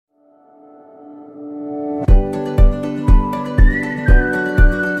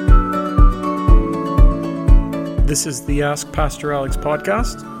This is the Ask Pastor Alex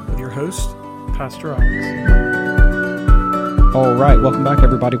podcast with your host, Pastor Alex. All right, welcome back,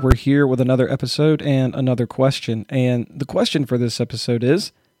 everybody. We're here with another episode and another question. And the question for this episode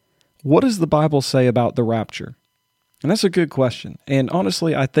is, what does the Bible say about the rapture? And that's a good question. And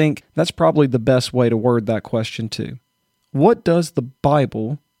honestly, I think that's probably the best way to word that question too. What does the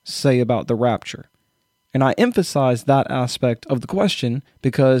Bible say about the rapture? And I emphasize that aspect of the question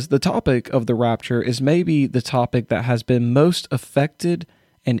because the topic of the rapture is maybe the topic that has been most affected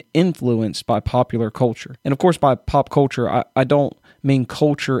and influenced by popular culture. And of course, by pop culture, I don't mean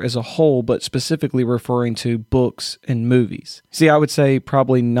culture as a whole, but specifically referring to books and movies. See, I would say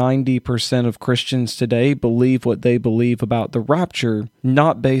probably 90% of Christians today believe what they believe about the rapture,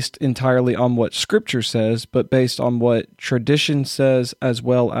 not based entirely on what Scripture says, but based on what tradition says as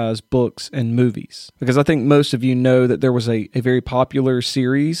well as books and movies. Because I think most of you know that there was a very popular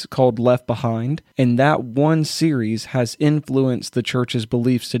series called Left Behind, and that one series has influenced the church's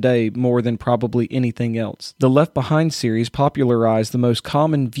beliefs today more than probably anything else. The Left Behind series popularized the most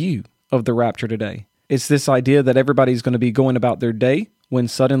common view of the rapture today. It's this idea that everybody's going to be going about their day when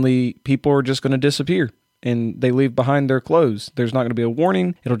suddenly people are just going to disappear and they leave behind their clothes. There's not going to be a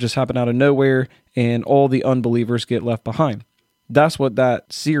warning. It'll just happen out of nowhere and all the unbelievers get left behind. That's what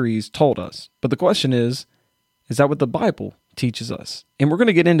that series told us. But the question is that what the Bible teaches us? And we're going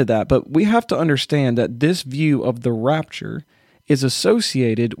to get into that, but we have to understand that this view of the rapture is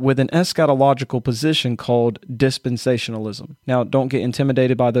associated with an eschatological position called dispensationalism. Now, don't get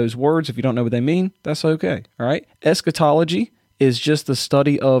intimidated by those words. If you don't know what they mean, that's okay, all right? Eschatology is just the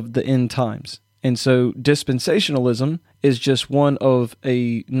study of the end times. And so dispensationalism is just one of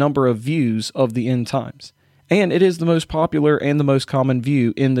a number of views of the end times. And it is the most popular and the most common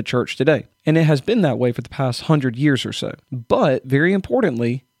view in the church today. And it has been that way for the past 100 years or so. But very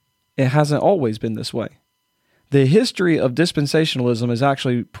importantly, it hasn't always been this way. The history of dispensationalism is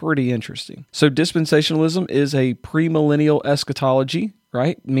actually pretty interesting. So dispensationalism is a premillennial eschatology,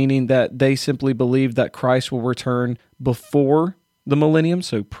 right? Meaning that they simply believe that Christ will return before the millennium,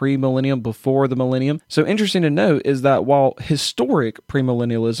 so premillennium, before the millennium. So interesting to note is that while historic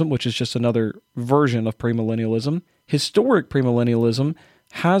premillennialism, which is just another version of premillennialism, historic premillennialism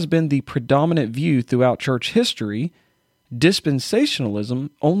has been the predominant view throughout church history, dispensationalism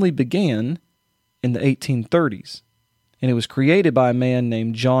only began in the 1830s, and it was created by a man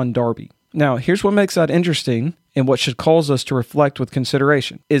named John Darby. Now, here's what makes that interesting and what should cause us to reflect with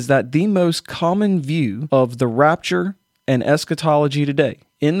consideration, is that the most common view of the rapture and eschatology today,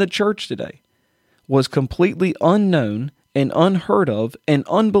 in the church today, was completely unknown and unheard of and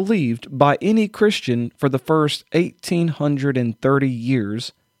unbelieved by any Christian for the first 1830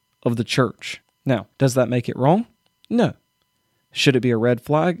 years of the church. Now, does that make it wrong? No. Should it be a red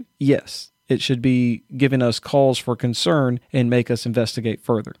flag? Yes. It should be giving us cause for concern and make us investigate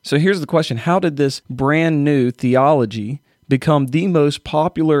further. So here's the question. How did this brand new theology become the most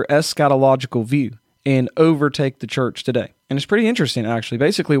popular eschatological view and overtake the church today? And it's pretty interesting, actually.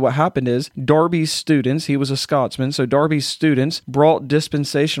 Basically, what happened is Darby's students, he was a Scotsman, so Darby's students brought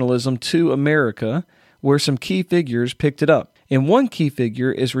dispensationalism to America, where some key figures picked it up. And one key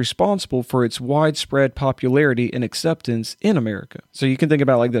figure is responsible for its widespread popularity and acceptance in America. So you can think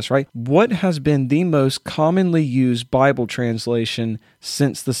about it like this, right? What has been the most commonly used Bible translation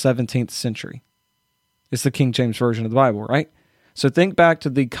since the 17th century? It's the King James Version of the Bible, right? So think back to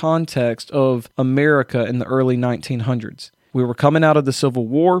the context of America in the early 1900s. We were coming out of the Civil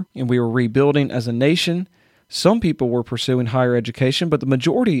War and we were rebuilding as a nation. Some people were pursuing higher education, but the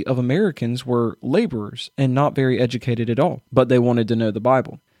majority of Americans were laborers and not very educated at all. But they wanted to know the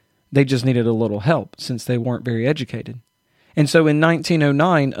Bible. They just needed a little help since they weren't very educated. And so in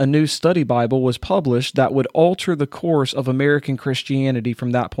 1909, a new study Bible was published that would alter the course of American Christianity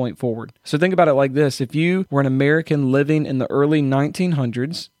from that point forward. So think about it like this. If you were an American living in the early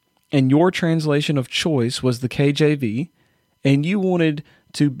 1900s and your translation of choice was the KJV, and you wanted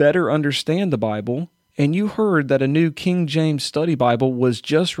to better understand the Bible, and you heard that a new King James Study Bible was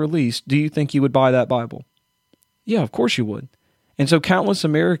just released, do you think you would buy that Bible? Yeah, of course you would. And so countless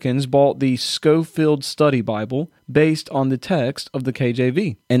Americans bought the Schofield Study Bible based on the text of the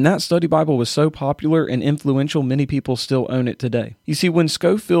KJV. And that study Bible was so popular and influential, many people still own it today. You see, when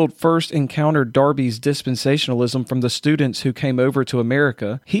Schofield first encountered Darby's dispensationalism from the students who came over to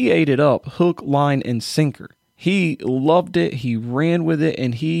America, he ate it up hook, line, and sinker. He loved it, he ran with it,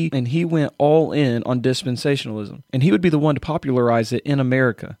 and he went all in on dispensationalism. And he would be the one to popularize it in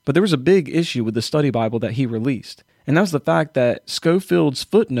America. But there was a big issue with the study Bible that he released. And that was the fact that Schofield's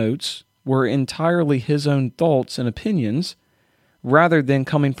footnotes were entirely his own thoughts and opinions, rather than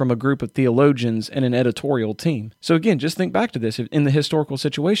coming from a group of theologians and an editorial team. So again, just think back to this in the historical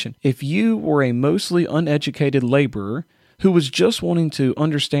situation. If you were a mostly uneducated laborer who was just wanting to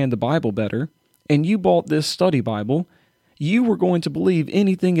understand the Bible better, and you bought this study Bible, you were going to believe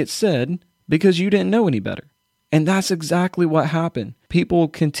anything it said because you didn't know any better. And that's exactly what happened. People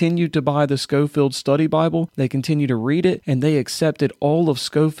continued to buy the Scofield Study Bible, they continued to read it, and they accepted all of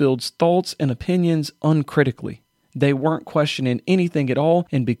Scofield's thoughts and opinions uncritically. They weren't questioning anything at all,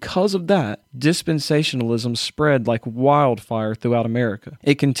 and because of that, dispensationalism spread like wildfire throughout America.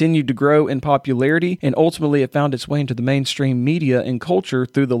 It continued to grow in popularity, and ultimately it found its way into the mainstream media and culture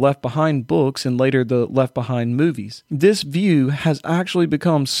through the Left Behind books and later the Left Behind movies. This view has actually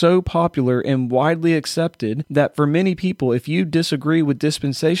become so popular and widely accepted that for many people, if you disagree with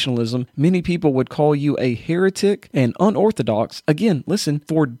dispensationalism, many people would call you a heretic and unorthodox, again, listen,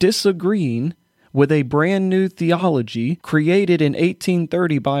 for disagreeing with a brand new theology created in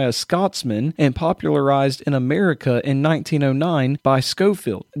 1830 by a Scotsman and popularized in America in 1909 by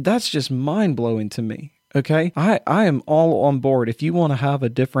Scofield. That's just mind-blowing to me. Okay, I am all on board. If you want to have a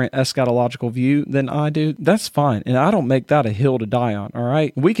different eschatological view than I do, that's fine. And I don't make that a hill to die on, all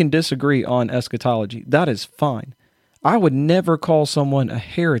right? We can disagree on eschatology. That is fine. I would never call someone a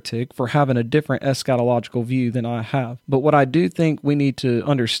heretic for having a different eschatological view than I have. But what I do think we need to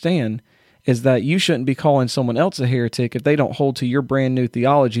understand is that you shouldn't be calling someone else a heretic if they don't hold to your brand new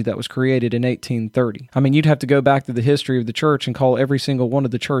theology that was created in 1830. I mean, you'd have to go back to the history of the church and call every single one of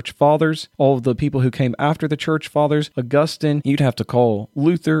the church fathers, all of the people who came after the church fathers, Augustine. You'd have to call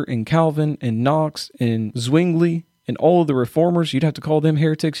Luther and Calvin and Knox and Zwingli and all of the reformers. You'd have to call them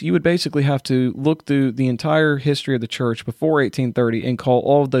heretics. You would basically have to look through the entire history of the church before 1830 and call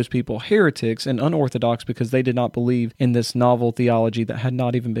all of those people heretics and unorthodox because they did not believe in this novel theology that had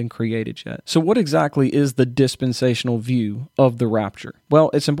not even been created yet. So what exactly is the dispensational view of the rapture? Well,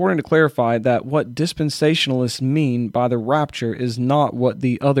 it's important to clarify that what dispensationalists mean by the rapture is not what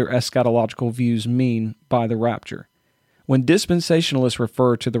the other eschatological views mean by the rapture. When dispensationalists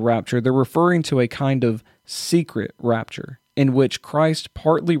refer to the rapture, they're referring to a kind of secret rapture in which Christ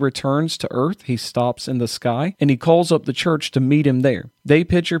partly returns to earth, he stops in the sky, and he calls up the church to meet him there. They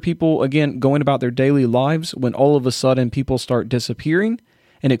picture people, again, going about their daily lives when all of a sudden people start disappearing,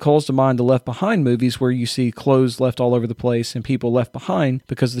 and it calls to mind the Left Behind movies where you see clothes left all over the place and people left behind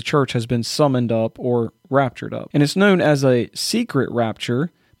because the church has been summoned up or raptured up. And it's known as a secret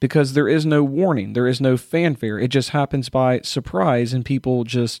rapture because there is no warning, there is no fanfare. It just happens by surprise and people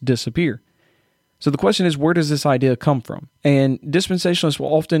just disappear. So the question is, where does this idea come from? And dispensationalists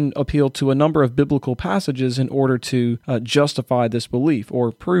will often appeal to a number of biblical passages in order to justify this belief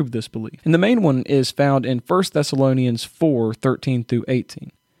or prove this belief. And the main one is found in 1 Thessalonians 4, 13 through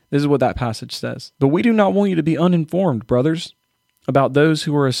 18. This is what that passage says. "But we do not want you to be uninformed, brothers, about those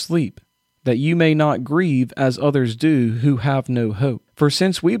who are asleep, that you may not grieve as others do who have no hope. For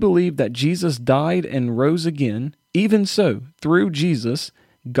since we believe that Jesus died and rose again, even so, through Jesus,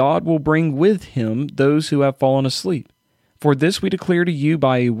 God will bring with him those who have fallen asleep. For this we declare to you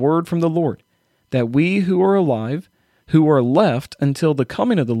by a word from the Lord, that we who are alive, who are left until the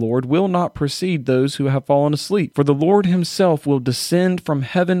coming of the Lord, will not precede those who have fallen asleep. For the Lord himself will descend from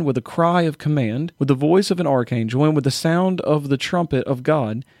heaven with a cry of command, with the voice of an archangel, and with the sound of the trumpet of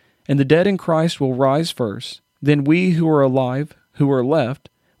God, and the dead in Christ will rise first. Then we who are alive, who are left,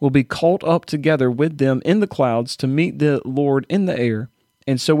 will be caught up together with them in the clouds to meet the Lord in the air,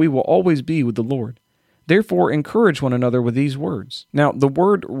 and so we will always be with the Lord. Therefore, encourage one another with these words." Now, the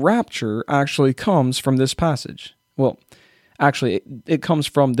word rapture actually comes from this passage. Well, actually, it comes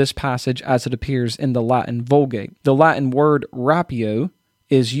from this passage as it appears in the Latin Vulgate. The Latin word rapio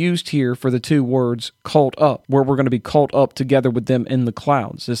is used here for the two words caught up, where we're going to be caught up together with them in the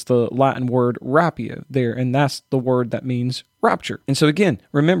clouds. It's the Latin word rapio there, and that's the word that means rapture. And so again,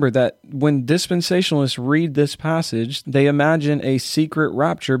 remember that when dispensationalists read this passage, they imagine a secret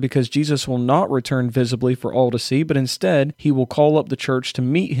rapture because Jesus will not return visibly for all to see, but instead, he will call up the church to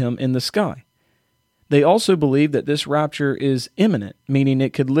meet him in the sky. They also believe that this rapture is imminent, meaning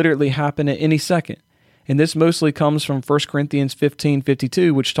it could literally happen at any second. And this mostly comes from 1 Corinthians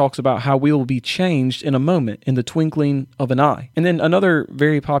 15:52, which talks about how we will be changed in a moment, in the twinkling of an eye. And then another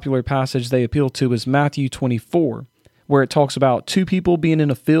very popular passage they appeal to is Matthew 24, where it talks about two people being in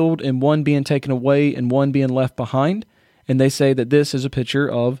a field and one being taken away and one being left behind. And they say that this is a picture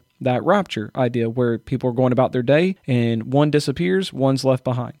of that rapture idea where people are going about their day and one disappears, one's left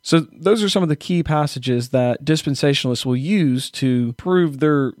behind. So those are some of the key passages that dispensationalists will use to prove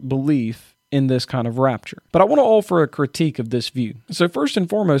their belief in this kind of rapture. But I want to offer a critique of this view. So first and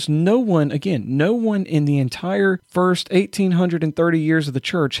foremost, no one in the entire first 1830 years of the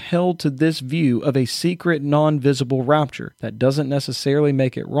church held to this view of a secret, non-visible rapture. That doesn't necessarily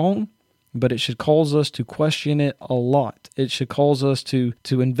make it wrong, but it should cause us to question it a lot. It should cause us to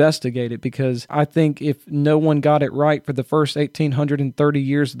investigate it, because I think if no one got it right for the first 1830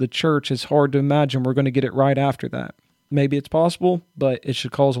 years of the church, it's hard to imagine we're going to get it right after that. Maybe it's possible, but it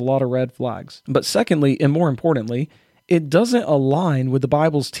should cause a lot of red flags. But secondly, and more importantly, it doesn't align with the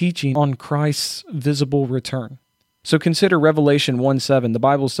Bible's teaching on Christ's visible return. So consider Revelation 1:7. The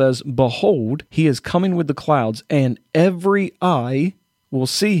Bible says, "Behold, he is coming with the clouds, and every eye will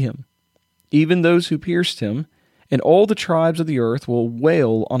see him, even those who pierced him, and all the tribes of the earth will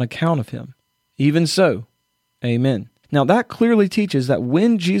wail on account of him. Even so, amen." Now that clearly teaches that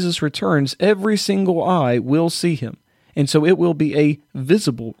when Jesus returns, every single eye will see him. And so it will be a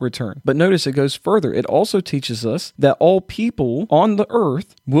visible return. But notice it goes further. It also teaches us that all people on the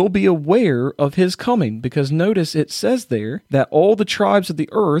earth will be aware of his coming, because notice it says there that all the tribes of the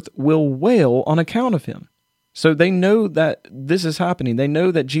earth will wail on account of him. So they know that this is happening. They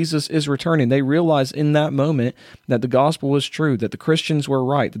know that Jesus is returning. They realize in that moment that the gospel is true, that the Christians were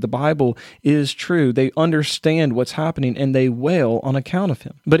right, that the Bible is true. They understand what's happening, and they wail on account of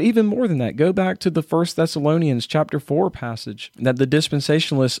him. But even more than that, go back to the 1 Thessalonians chapter 4 passage that the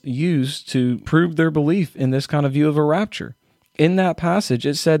dispensationalists used to prove their belief in this kind of view of a rapture. In that passage,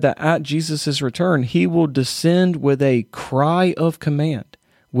 it said that at Jesus' return, he will descend with a cry of command,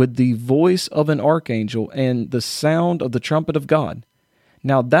 with the voice of an archangel and the sound of the trumpet of God.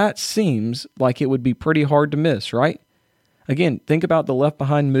 Now that seems like it would be pretty hard to miss, right? Again, think about the Left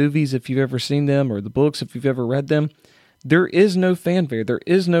Behind movies if you've ever seen them, or the books if you've ever read them. There is no fanfare. There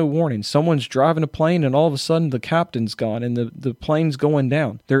is no warning. Someone's driving a plane and all of a sudden the captain's gone and the plane's going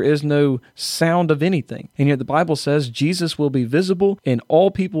down. There is no sound of anything. And yet the Bible says Jesus will be visible and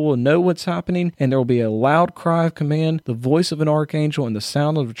all people will know what's happening, and there will be a loud cry of command, the voice of an archangel, and the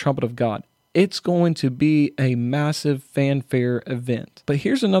sound of the trumpet of God. It's going to be a massive fanfare event. But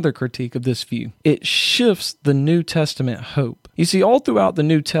here's another critique of this view. It shifts the New Testament hope. You see, all throughout the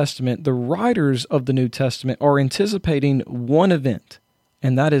New Testament, the writers of the New Testament are anticipating one event,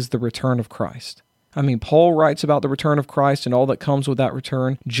 and that is the return of Christ. I mean, Paul writes about the return of Christ and all that comes with that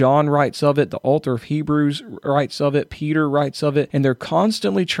return. John writes of it. The author of Hebrews writes of it. Peter writes of it. And they're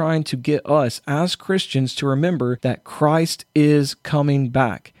constantly trying to get us as Christians to remember that Christ is coming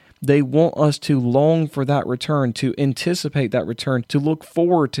back. They want us to long for that return, to anticipate that return, to look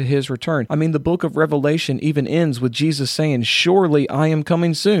forward to his return. I mean, the book of Revelation even ends with Jesus saying, "Surely I am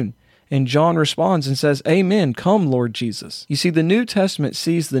coming soon." And John responds and says, "Amen, come, Lord Jesus." You see, the New Testament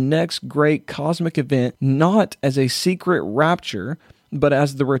sees the next great cosmic event not as a secret rapture, but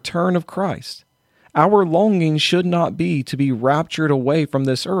as the return of Christ. Our longing should not be to be raptured away from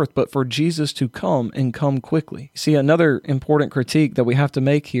this earth, but for Jesus to come and come quickly. See, another important critique that we have to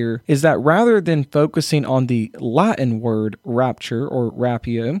make here is that rather than focusing on the Latin word rapture or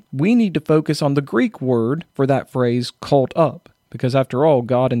rapio, we need to focus on the Greek word for that phrase, caught up. Because after all,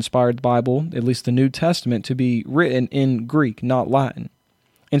 God inspired the Bible, at least the New Testament, to be written in Greek, not Latin.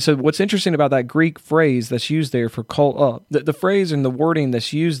 And so what's interesting about that Greek phrase that's used there for caught up, the phrase and the wording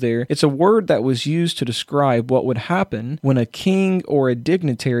that's used there, it's a word that was used to describe what would happen when a king or a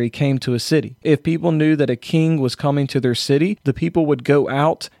dignitary came to a city. If people knew that a king was coming to their city, the people would go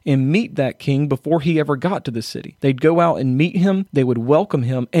out and meet that king before he ever got to the city. They'd go out and meet him, they would welcome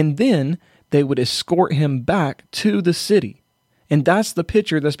him, and then they would escort him back to the city. And that's the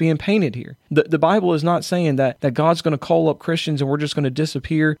picture that's being painted here. The Bible is not saying that God's going to call up Christians and we're just going to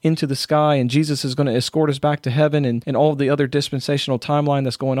disappear into the sky and Jesus is going to escort us back to heaven and all of the other dispensational timeline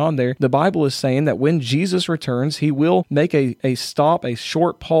that's going on there. The Bible is saying that when Jesus returns, he will make a stop, a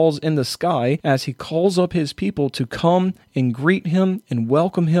short pause in the sky as he calls up his people to come and greet him and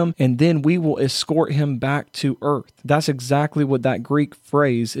welcome him, and then we will escort him back to earth. That's exactly what that Greek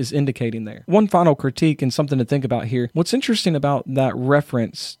phrase is indicating there. One final critique and something to think about here. What's interesting about that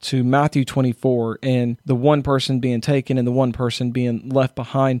reference to Matthew 24 and the one person being taken and the one person being left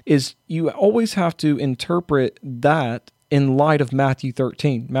behind is you always have to interpret that in light of Matthew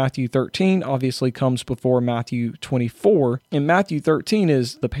 13. Matthew 13 obviously comes before Matthew 24, and Matthew 13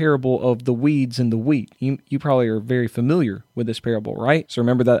 is the parable of the weeds and the wheat. You probably are very familiar with this parable, right? So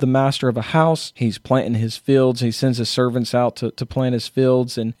remember that the master of a house, he's planting his fields, he sends his servants out to plant his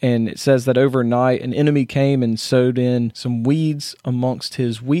fields, and it says that overnight an enemy came and sowed in some weeds amongst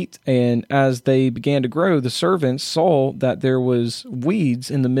his wheat, and as they began to grow, the servants saw that there was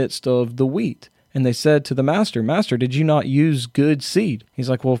weeds in the midst of the wheat. And they said to the master, Master, did you not use good seed? He's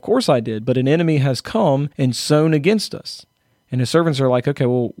like, well, of course I did, but an enemy has come and sown against us. And his servants are like, okay,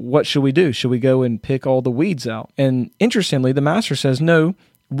 well, what should we do? Should we go and pick all the weeds out? And interestingly, the master says, no,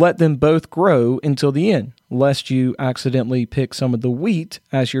 let them both grow until the end, lest you accidentally pick some of the wheat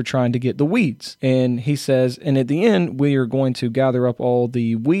as you're trying to get the weeds. And he says, and at the end, we are going to gather up all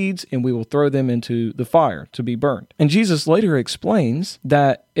the weeds and we will throw them into the fire to be burned. And Jesus later explains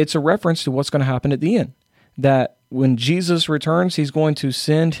that it's a reference to what's going to happen at the end, that when Jesus returns, he's going to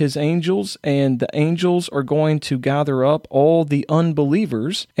send his angels, and the angels are going to gather up all the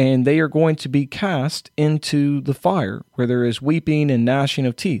unbelievers, and they are going to be cast into the fire where there is weeping and gnashing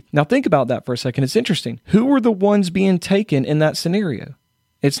of teeth. Now think about that for a second. It's interesting. Who are the ones being taken in that scenario?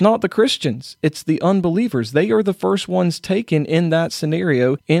 It's not the Christians. It's the unbelievers. They are the first ones taken in that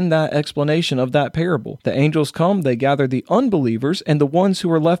scenario, in that explanation of that parable. The angels come, they gather the unbelievers, and the ones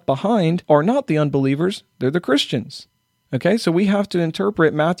who are left behind are not the unbelievers, they're the Christians. Okay, so we have to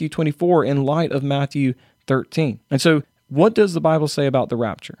interpret Matthew 24 in light of Matthew 13. And so, what does the Bible say about the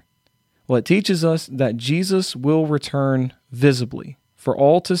rapture? Well, it teaches us that Jesus will return visibly, for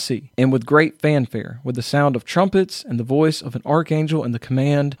all to see, and with great fanfare, with the sound of trumpets and the voice of an archangel and the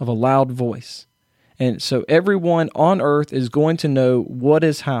command of a loud voice. And so everyone on earth is going to know what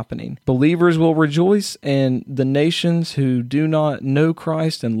is happening. Believers will rejoice, and the nations who do not know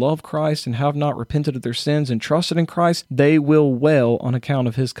Christ and love Christ and have not repented of their sins and trusted in Christ, they will wail on account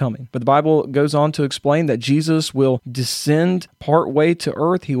of his coming. But the Bible goes on to explain that Jesus will descend part way to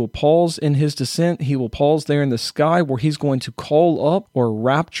earth. He will pause in his descent. He will pause there in the sky where he's going to call up or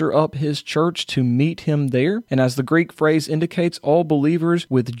rapture up his church to meet him there. And as the Greek phrase indicates, all believers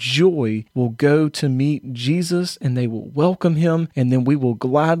with joy will go to meet Jesus, and they will welcome him, and then we will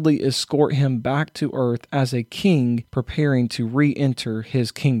gladly escort him back to earth as a king preparing to re-enter his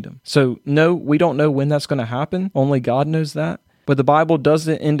kingdom. So no, we don't know when that's going to happen. Only God knows that. But the Bible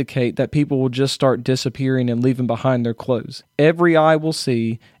doesn't indicate that people will just start disappearing and leaving behind their clothes. Every eye will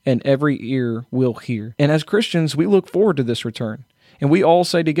see and every ear will hear. And as Christians, we look forward to this return. And we all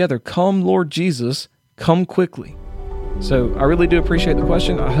say together, "Come, Lord Jesus, come quickly." So I really do appreciate the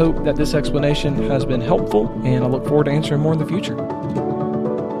question. I hope that this explanation has been helpful, and I look forward to answering more in the future.